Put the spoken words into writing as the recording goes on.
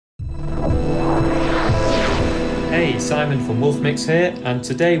Hey, Simon from Wolfmix here, and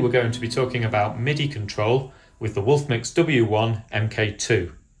today we're going to be talking about MIDI control with the Wolfmix W1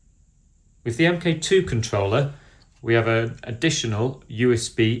 MK2. With the MK2 controller, we have an additional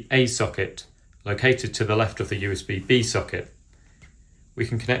USB-A socket located to the left of the USB-B socket. We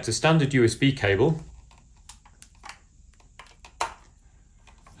can connect a standard USB cable,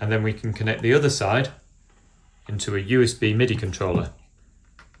 and then we can connect the other side into a USB MIDI controller.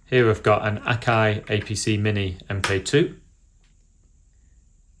 Here I've got an Akai APC Mini MK2.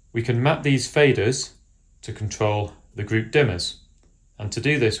 We can map these faders to control the group dimmers. And to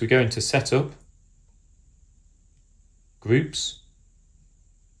do this, we go into Setup, Groups,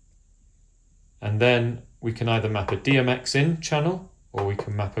 and then we can either map a DMX in channel or we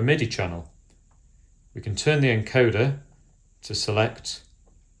can map a MIDI channel. We can turn the encoder to select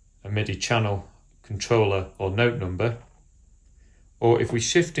a MIDI channel, controller or note number. Or if we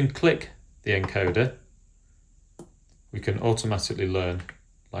shift and click the encoder, we can automatically learn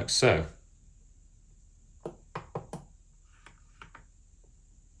like so.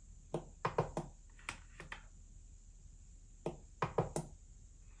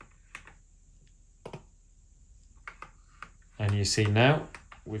 And you see now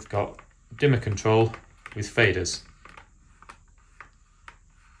we've got dimmer control with faders.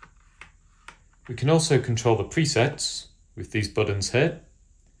 We can also control the presets with these buttons here.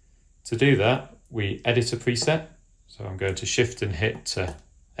 To do that, we edit a preset. So I'm going to shift and hit to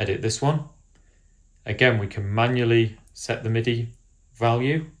edit this one. Again, we can manually set the MIDI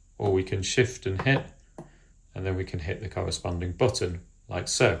value, or we can shift and hit, and then we can hit the corresponding button, like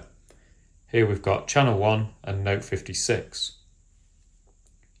so. Here we've got channel 1 and note 56.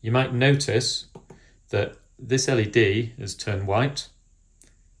 You might notice that this LED has turned white.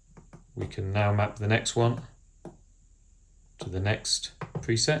 We can now map the next one to the next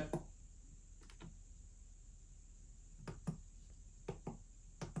preset.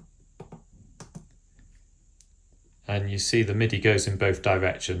 And you see the MIDI goes in both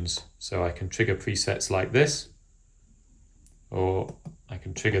directions. So I can trigger presets like this, or I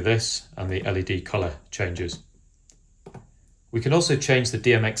can trigger this and the LED color changes. We can also change the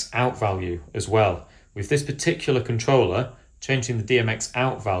DMX out value as well. With this particular controller, changing the DMX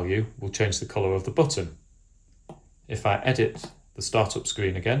out value will change the color of the button. If I edit the startup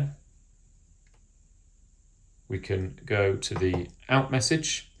screen again, we can go to the out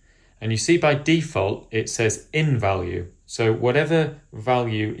message, and you see by default it says in value. So whatever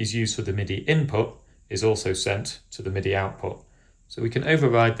value is used for the MIDI input is also sent to the MIDI output. So we can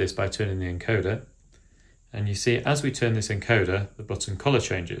override this by turning the encoder, and you see as we turn this encoder, the button color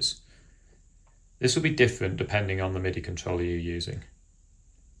changes. This will be different depending on the MIDI controller you're using.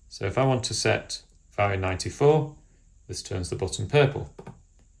 So if I want to set value 94, this turns the button purple,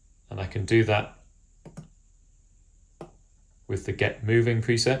 and I can do that with the Get Moving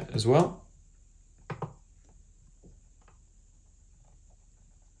preset as well.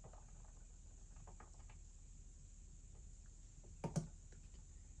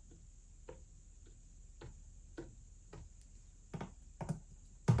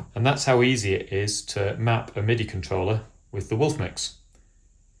 And that's how easy it is to map a MIDI controller with the Wolfmix.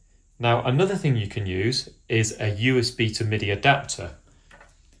 Now, another thing you can use is a USB to MIDI adapter.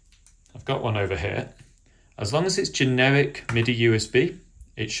 I've got one over here. As long as it's generic MIDI USB,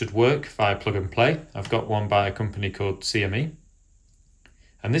 it should work via plug and play. I've got one by a company called CME.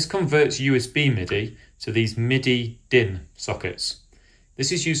 And this converts USB MIDI to these MIDI DIN sockets.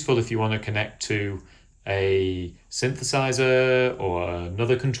 This is useful if you want to connect to a synthesizer or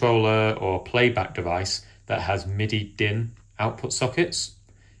another controller or playback device that has MIDI DIN output sockets.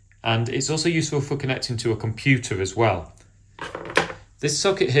 And it's also useful for connecting to a computer as well. This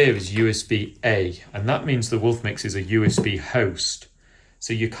socket here is USB-A, and that means the Wolfmix is a USB host.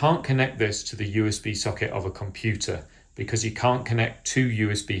 So you can't connect this to the USB socket of a computer because you can't connect two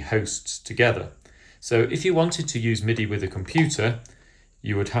USB hosts together. So if you wanted to use MIDI with a computer,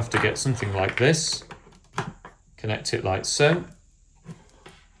 you would have to get something like this, connect it like so,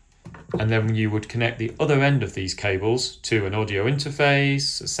 and then you would connect the other end of these cables to an audio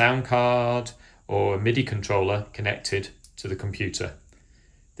interface, a sound card, or a MIDI controller connected to the computer.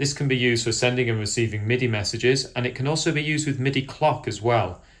 This can be used for sending and receiving MIDI messages, and it can also be used with MIDI Clock as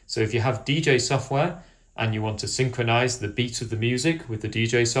well. So if you have DJ software and you want to synchronize the beat of the music with the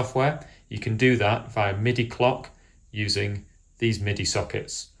DJ software, you can do that via MIDI Clock using these MIDI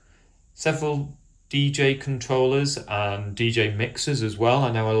sockets. Several DJ controllers and DJ mixers as well.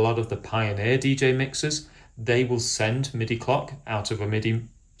 I know a lot of the Pioneer DJ mixers, they will send MIDI Clock out of a MIDI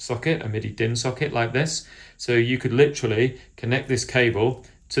socket, a MIDI DIN socket like this. So you could literally connect this cable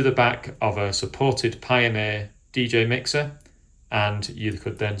to the back of a supported Pioneer DJ mixer, and you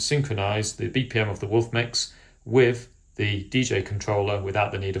could then synchronize the BPM of the Wolfmix with the DJ controller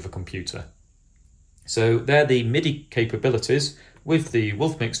without the need of a computer. So they're the MIDI capabilities with the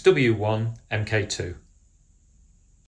Wolfmix W1 MK2.